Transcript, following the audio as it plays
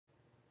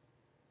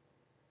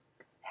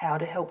How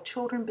to Help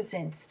Children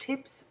presents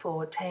tips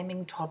for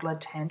taming toddler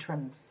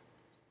tantrums.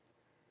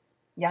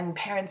 Young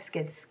parents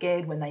get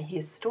scared when they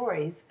hear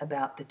stories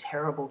about the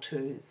terrible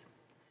twos.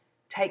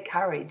 Take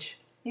courage,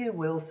 you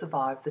will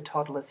survive the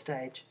toddler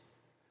stage.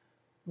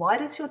 Why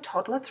does your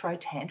toddler throw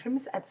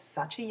tantrums at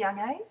such a young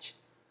age?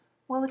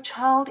 Well, a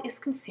child is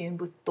consumed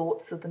with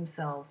thoughts of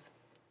themselves.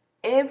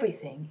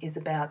 Everything is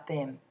about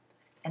them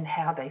and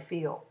how they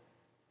feel.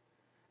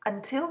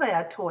 Until they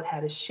are taught how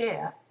to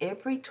share,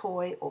 every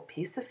toy or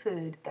piece of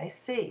food they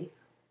see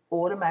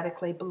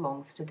automatically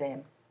belongs to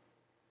them.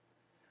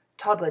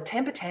 Toddler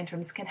temper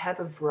tantrums can have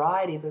a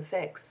variety of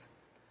effects.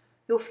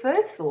 Your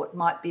first thought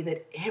might be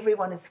that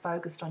everyone is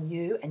focused on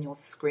you and your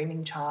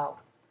screaming child,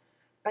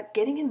 but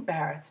getting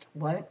embarrassed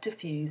won't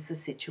diffuse the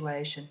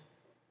situation.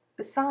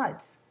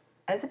 Besides,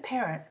 as a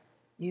parent,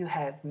 you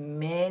have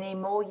many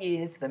more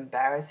years of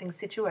embarrassing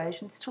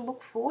situations to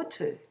look forward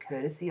to,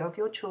 courtesy of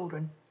your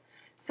children.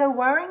 So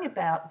worrying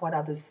about what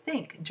others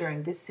think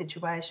during this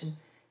situation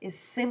is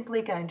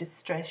simply going to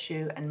stress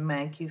you and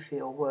make you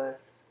feel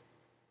worse.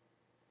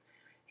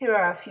 Here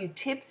are a few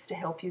tips to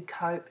help you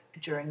cope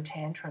during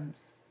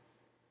tantrums.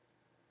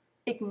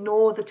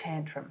 Ignore the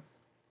tantrum.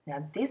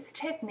 Now, this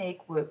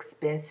technique works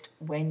best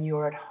when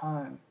you're at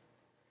home.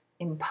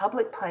 In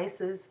public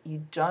places,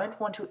 you don't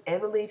want to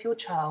ever leave your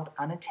child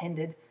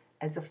unattended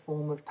as a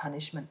form of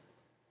punishment.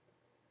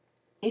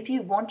 If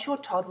you want your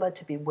toddler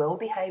to be well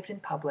behaved in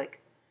public,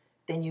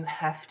 then you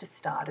have to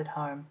start at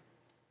home.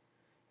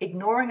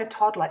 Ignoring a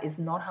toddler is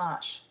not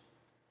harsh.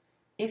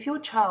 If your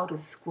child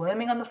is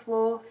squirming on the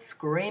floor,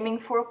 screaming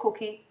for a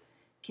cookie,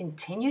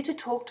 continue to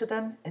talk to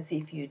them as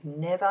if you'd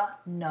never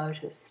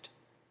noticed.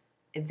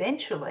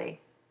 Eventually,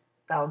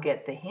 they'll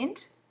get the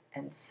hint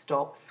and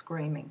stop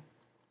screaming.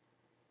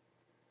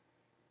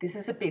 This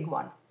is a big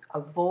one.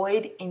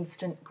 Avoid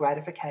instant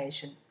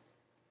gratification.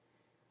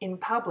 In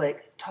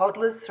public,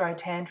 toddlers throw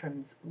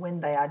tantrums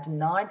when they are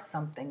denied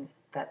something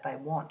that they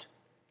want.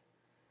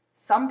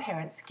 Some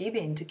parents give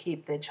in to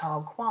keep their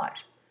child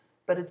quiet,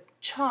 but a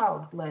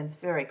child learns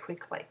very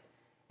quickly,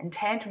 and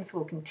tantrums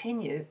will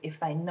continue if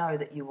they know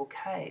that you will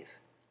cave.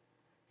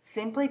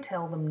 Simply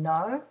tell them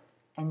no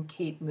and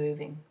keep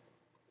moving.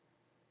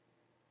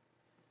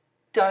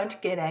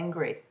 Don't get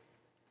angry.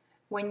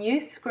 When you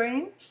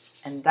scream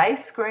and they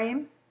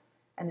scream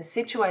and the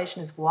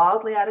situation is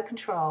wildly out of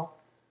control,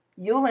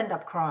 you'll end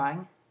up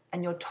crying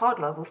and your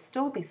toddler will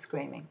still be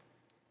screaming.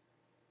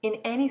 In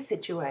any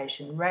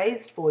situation,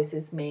 raised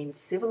voices mean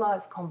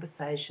civilized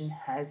conversation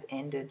has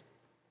ended.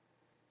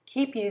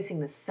 Keep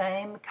using the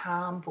same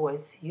calm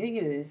voice you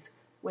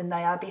use when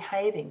they are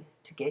behaving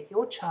to get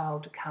your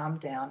child to calm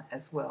down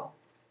as well.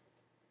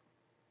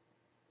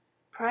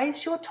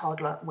 Praise your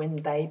toddler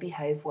when they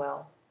behave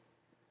well.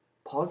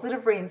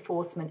 Positive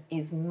reinforcement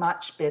is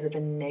much better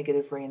than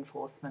negative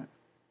reinforcement.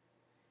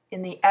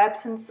 In the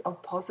absence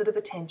of positive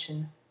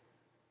attention,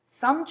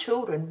 some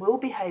children will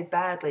behave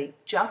badly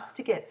just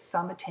to get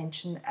some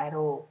attention at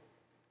all.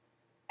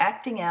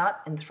 Acting out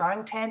and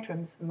throwing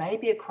tantrums may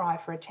be a cry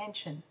for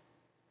attention.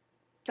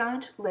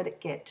 Don't let it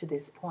get to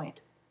this point.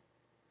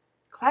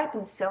 Clap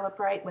and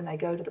celebrate when they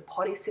go to the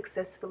potty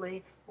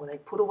successfully or they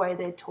put away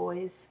their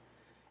toys.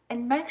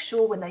 And make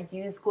sure when they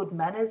use good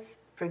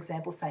manners, for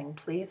example saying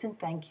please and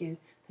thank you,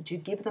 that you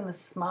give them a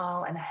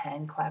smile and a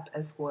hand clap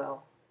as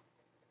well.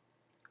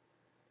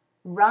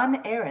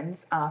 Run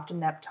errands after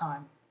nap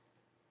time.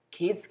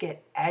 Kids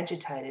get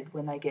agitated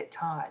when they get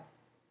tired.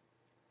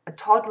 A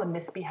toddler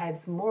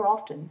misbehaves more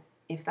often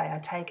if they are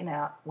taken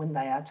out when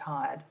they are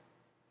tired.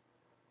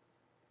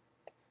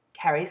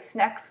 Carry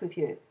snacks with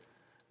you.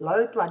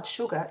 Low blood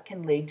sugar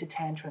can lead to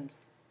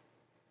tantrums.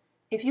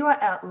 If you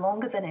are out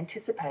longer than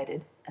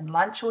anticipated and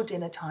lunch or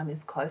dinner time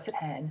is close at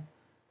hand,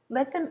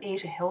 let them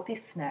eat a healthy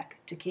snack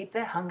to keep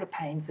their hunger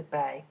pains at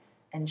bay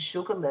and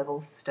sugar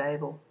levels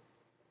stable.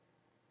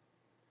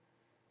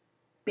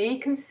 Be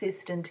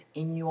consistent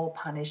in your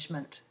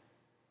punishment.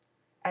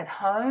 At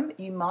home,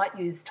 you might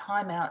use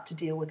time out to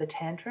deal with a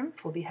tantrum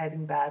for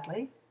behaving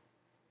badly.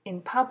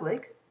 In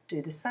public, do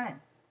the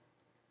same.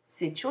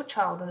 Sit your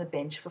child on a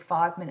bench for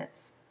 5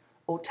 minutes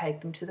or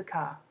take them to the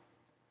car.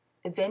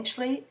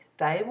 Eventually,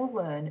 they will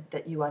learn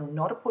that you are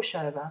not a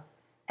pushover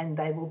and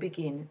they will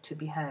begin to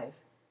behave.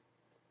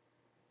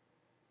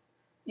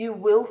 You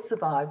will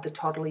survive the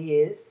toddler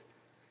years.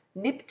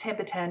 Nip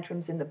temper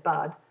tantrums in the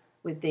bud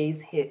with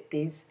these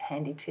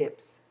handy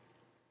tips.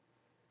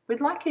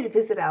 We'd like you to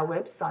visit our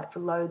website for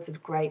loads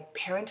of great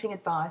parenting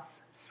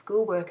advice,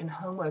 schoolwork and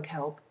homework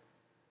help,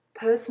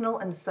 personal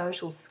and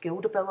social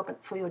skill development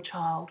for your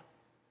child,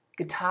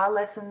 guitar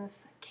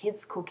lessons,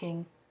 kids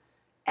cooking,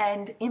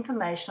 and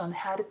information on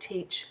how to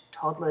teach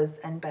toddlers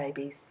and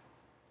babies.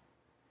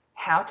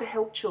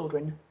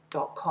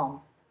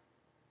 howtohelpchildren.com